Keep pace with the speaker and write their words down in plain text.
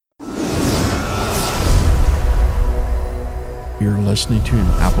You're listening to an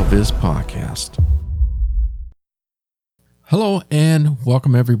AppleVis podcast. Hello and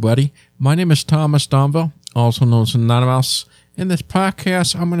welcome everybody. My name is Thomas Donville, also known as Anonymous. In this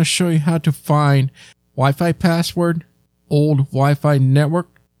podcast, I'm going to show you how to find Wi-Fi password, old Wi-Fi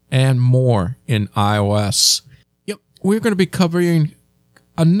network, and more in iOS. Yep, we're going to be covering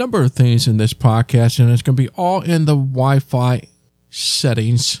a number of things in this podcast, and it's going to be all in the Wi-Fi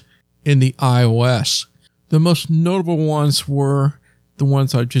settings in the iOS. The most notable ones were the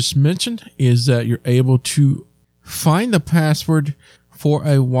ones I just mentioned, is that you're able to find the password for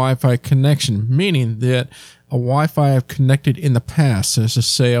a Wi-Fi connection, meaning that a Wi-Fi I've connected in the past. As to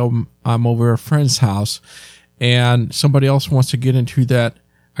say, I'm over a friend's house and somebody else wants to get into that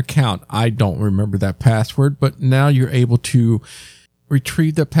account. I don't remember that password, but now you're able to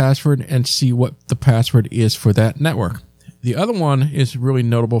retrieve the password and see what the password is for that network. The other one is really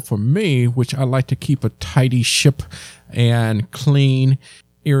notable for me, which I like to keep a tidy ship and clean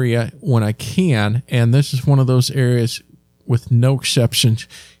area when I can. And this is one of those areas with no exceptions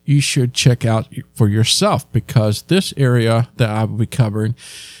you should check out for yourself, because this area that I will be covering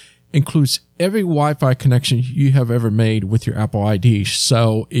includes every Wi-Fi connection you have ever made with your Apple ID.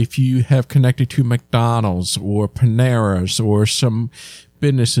 So if you have connected to McDonald's or Panera's or some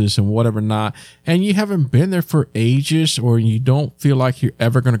businesses and whatever not, and you haven't been there for ages, or you don't feel like you're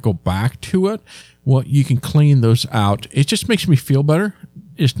ever going to go back to it, well, you can clean those out. It just makes me feel better.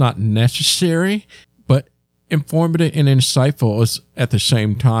 It's not necessary, but informative and insightful is at the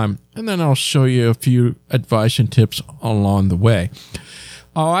same time. And then I'll show you a few advice and tips along the way.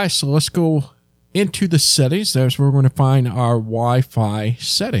 All right, so let's go into the settings. That's where we're going to find our Wi-Fi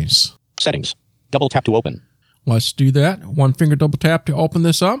settings. Settings. Double tap to open. Let's do that. One finger double tap to open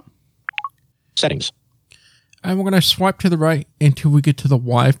this up. Settings. And we're going to swipe to the right until we get to the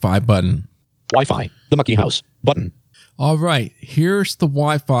Wi-Fi button. Wi-Fi. The Monkey House. Button. All right, here's the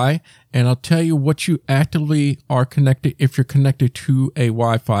Wi-Fi, and I'll tell you what you actively are connected if you're connected to a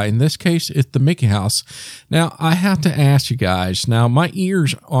Wi-Fi. In this case, it's the Mickey House. Now, I have to ask you guys, now my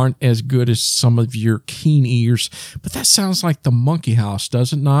ears aren't as good as some of your keen ears, but that sounds like the Monkey House,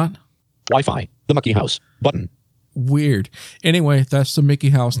 does it not? Wi-Fi. The Monkey House. Button. Weird. Anyway, that's the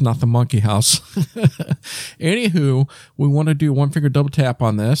Mickey House, not the Monkey House. Anywho, we want to do one finger double tap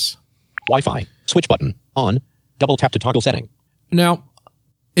on this. Wi-Fi. Switch button. On. Double tap to toggle setting. Now,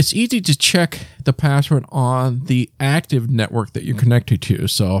 it's easy to check the password on the active network that you're connected to.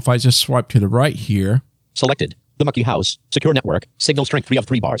 So if I just swipe to the right here. Selected. The Monkey House. Secure network. Signal strength 3 of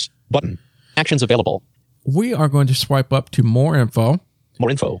 3 bars. Button. Actions available. We are going to swipe up to more info.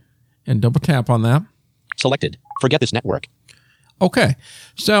 More info. And double tap on that. Selected. Forget this network. Okay,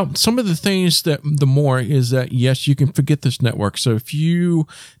 so some of the things that the more is that, yes, you can forget this network. So if you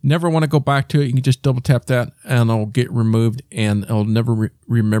never want to go back to it, you can just double tap that and it'll get removed and it'll never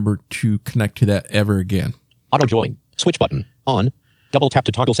remember to connect to that ever again. Auto join. Switch button. On. Double tap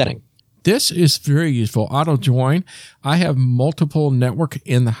to toggle setting. This is very useful. Auto join. I have multiple network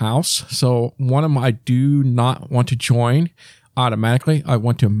in the house. So one of them I do not want to join automatically. I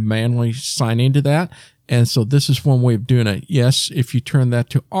want to manually sign into that. And so this is one way of doing it. Yes, if you turn that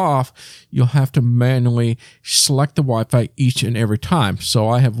to off, you'll have to manually select the Wi-Fi each and every time. So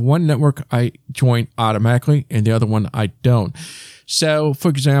I have one network I join automatically and the other one I don't. So for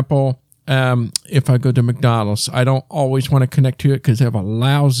example, if I go to McDonald's, I don't always want to connect to it because they have a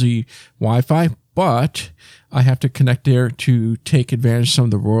lousy Wi-Fi, but I have to connect there to take advantage of some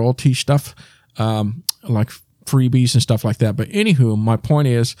of the royalty stuff, like freebies and stuff like that. But anywho, my point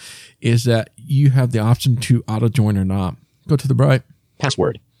is that you have the option to auto join or not. Go to the right.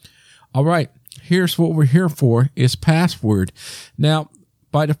 Password. All right. Here's what we're here for, is password. Now,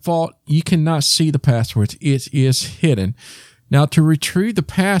 by default, you cannot see the passwords. It is hidden. Now, to retrieve the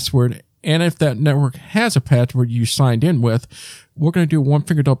password, and if that network has a password you signed in with, we're going to do a one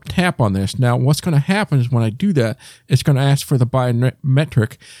finger double tap on this. Now, what's going to happen is when I do that, it's going to ask for the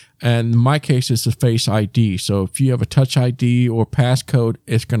biometric. And in my case, it's the Face ID. So if you have a Touch ID or passcode,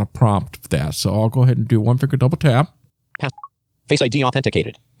 it's going to prompt that. So I'll go ahead and do one finger double tap. Face ID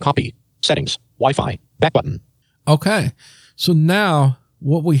authenticated. Copy. Settings. Wi-Fi. Back button. Okay. So now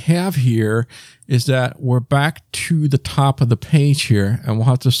what we have here is that we're back to the top of the page here, and we'll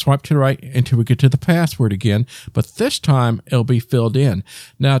have to swipe to the right until we get to the password again. But this time it'll be filled in.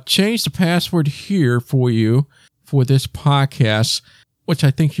 Now change the password here for you for this podcast, which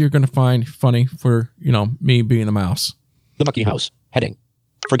I think you're going to find funny for, me being a mouse. The Monkey House. Heading.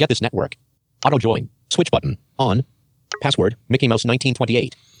 Forget this network. Auto join. Switch button. On. Password. Mickey Mouse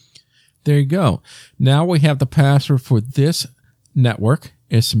 1928. There you go. Now we have the password for this network,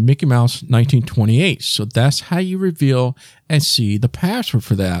 It's Mickey Mouse 1928. So that's how you reveal and see the password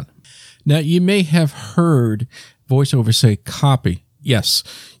for that. Now, you may have heard VoiceOver say copy. Yes,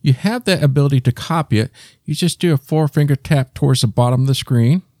 you have that ability to copy it. You just do a 4-finger tap towards the bottom of the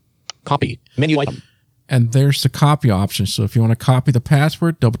screen. Copy. Menu item. And there's the copy option. So if you want to copy the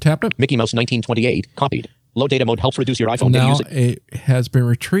password, double tap it. Mickey Mouse 1928. Copied. Low data mode helps reduce your iPhone data Now usage. it has been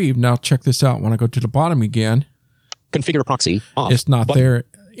retrieved. Now check this out. When I go to the bottom again, Configure proxy. Off. it's not Button. there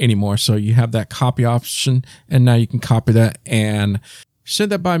anymore. So you have that copy option, and now you can copy that and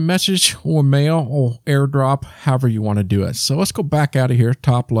send that by message or mail or AirDrop, however you want to do it. So let's go back out of here,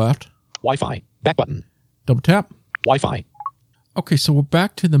 top left. Wi-Fi. Back button. Double tap. Wi-Fi. Okay, so we're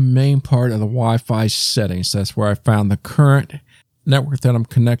back to the main part of the Wi-Fi settings. That's where I found the current network that I'm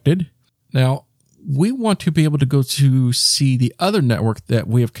connected. Now, we want to be able to go to see the other network that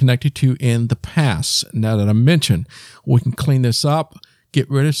we have connected to in the past. Now that I mentioned, we can clean this up, get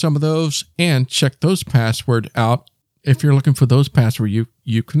rid of some of those, and check those passwords out if you're looking for those passwords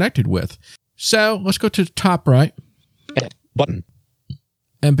you connected with. So let's go to the top right. Edit. Button.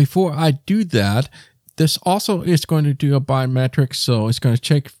 And before I do that, this also is going to do a biometric. So it's going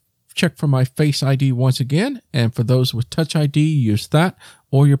to check for my Face ID once again. And for those with Touch ID, use that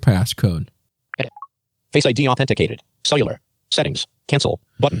or your passcode. Edit. Face ID authenticated. Cellular. Settings. Cancel.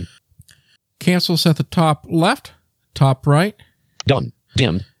 Button. Cancel's at the top left, top right. Done.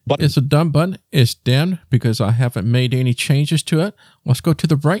 Dimmed. Button. It's a done button. It's dimmed because I haven't made any changes to it. Let's go to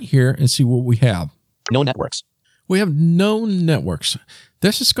the right here and see what we have. No networks. We have no networks.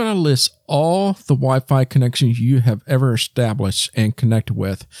 This is going to list all the Wi-Fi connections you have ever established and connected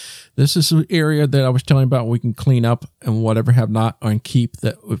with. This is the area that I was telling you about. We can clean up and whatever have not and keep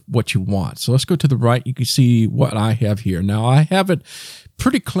that what you want. So let's go to the right. You can see what I have here. Now I have it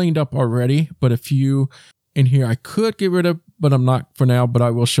pretty cleaned up already, but a few in here I could get rid of, but I'm not for now, but I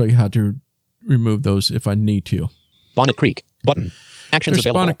will show you how to remove those if I need to. Bonnet Creek. Button. Actions There's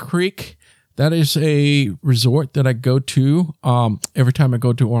available. Bonnet Creek. That is a resort that I go to every time I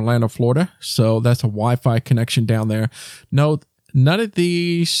go to Orlando, Florida. So that's a Wi-Fi connection down there. No, none of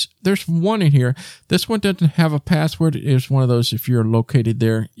these. There's one in here. This one doesn't have a password. It's one of those, if you're located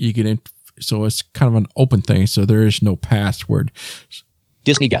there, you get in. So it's kind of an open thing. So there is no password.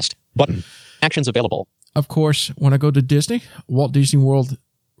 Disney Guest. Button. Actions available. Of course, when I go to Disney, Walt Disney World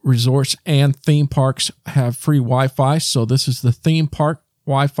resorts and theme parks have free Wi-Fi. So this is the theme park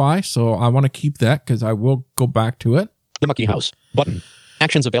Wi-Fi, so I want to keep that because I will go back to it. The Monkey House. Button.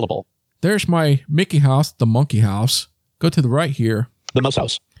 Actions available. There's my Mickey House, the Monkey House. Go to the right here. The Mouse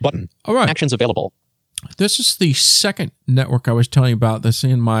House. Button. All right. Actions available. This is the second network I was telling you about that's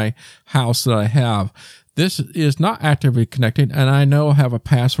in my house that I have. This is not actively connected, and I know I have a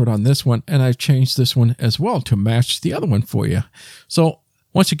password on this one, and I've changed this one as well to match the other one for you. So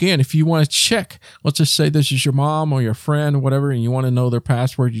once again, if you want to check, let's just say this is your mom or your friend or whatever, and you want to know their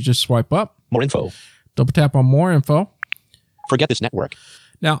password, you just swipe up. More info. Double tap on more info. Forget this network.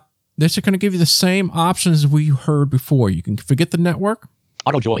 Now, this is going to give you the same options we heard before. You can forget the network.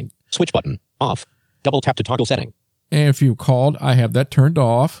 Auto join. Switch button. Off. Double tap to toggle setting. And if you called, I have that turned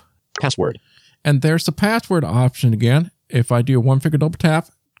off. Password. And there's the password option again. If I do a 1-finger double tap,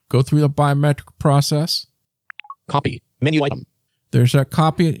 go through the biometric process. Copy. Menu item. There's that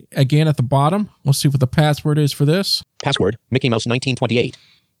copy again at the bottom. Let's see what the password is for this. Password. Mickey Mouse 1928.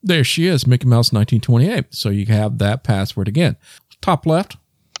 There she is, Mickey Mouse 1928. So you have that password again. Top left,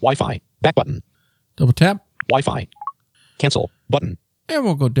 Wi-Fi. Back button. double tap, Wi-Fi. Cancel. Button. and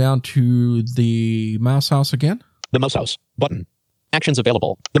we'll go down to the Mouse House again. The Mouse House. Button. Actions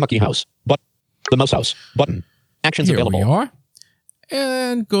available. The Monkey House. The Mouse House. Button. Actions Here available. we are.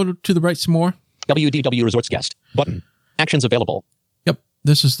 And go to the right some more. WDW Resorts Guest. Button. Actions available. Yep,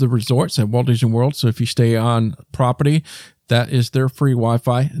 this is the resorts at Walt Disney World. So if you stay on property, that is their free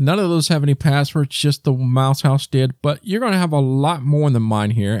Wi-Fi. None of those have any passwords, just the Mouse House did. But you're going to have a lot more than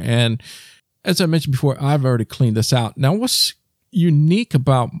mine here. And as I mentioned before, I've already cleaned this out. Now, what's unique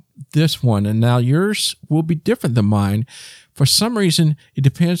about this one, and now yours will be different than mine. For some reason, it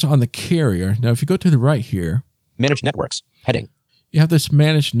depends on the carrier. Now, if you go to the right here, Manage networks. Heading. you have this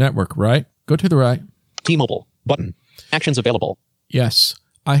managed network, right? Go to the right. T-Mobile. Button. Actions available. Yes,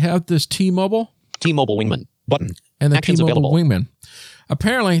 I have this T-Mobile T-Mobile Wingman. Button. and the Actions T-Mobile available. Wingman.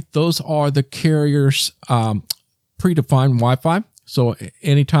 Apparently, those are the carrier's predefined Wi-Fi. So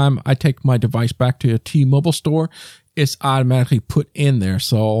anytime I take my device back to a T-Mobile store, it's automatically put in there.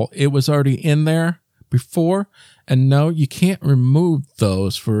 So it was already in there before. And no, you can't remove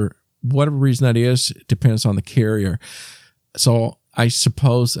those for whatever reason that is. It depends on the carrier. So I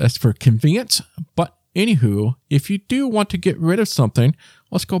suppose that's for convenience, but Anywho, if you do want to get rid of something,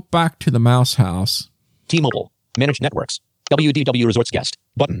 let's go back to the mouse house. T-Mobile. Manage networks. WDW Resorts Guest.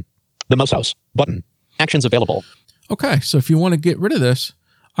 Button. The Mouse House. Button. Actions available. Okay, so if you want to get rid of this,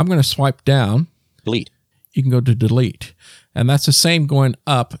 I'm going to swipe down. Delete. You can go to delete. And that's the same going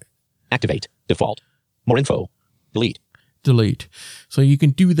up. Activate. Default. More info. Delete. Delete. So you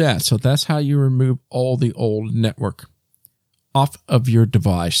can do that. So that's how you remove all the old network off of your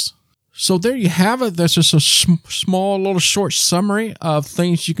device. So there you have it. That's just a small little short summary of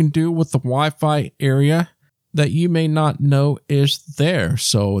things you can do with the Wi-Fi area that you may not know is there.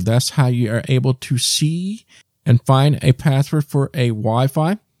 So that's how you are able to see and find a password for a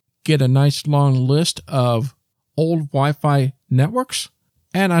Wi-Fi. Get a nice long list of old Wi-Fi networks.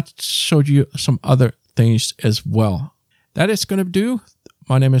 And I showed you some other things as well. That is going to do.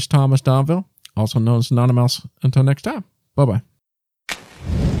 My name is Thomas Donville, also known as Anonymous. Until next time. Bye-bye.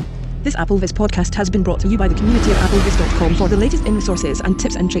 This AppleVis podcast has been brought to you by the community of applevis.com. For the latest in resources and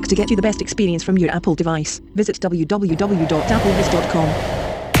tips and tricks to get you the best experience from your Apple device, visit www.applevis.com.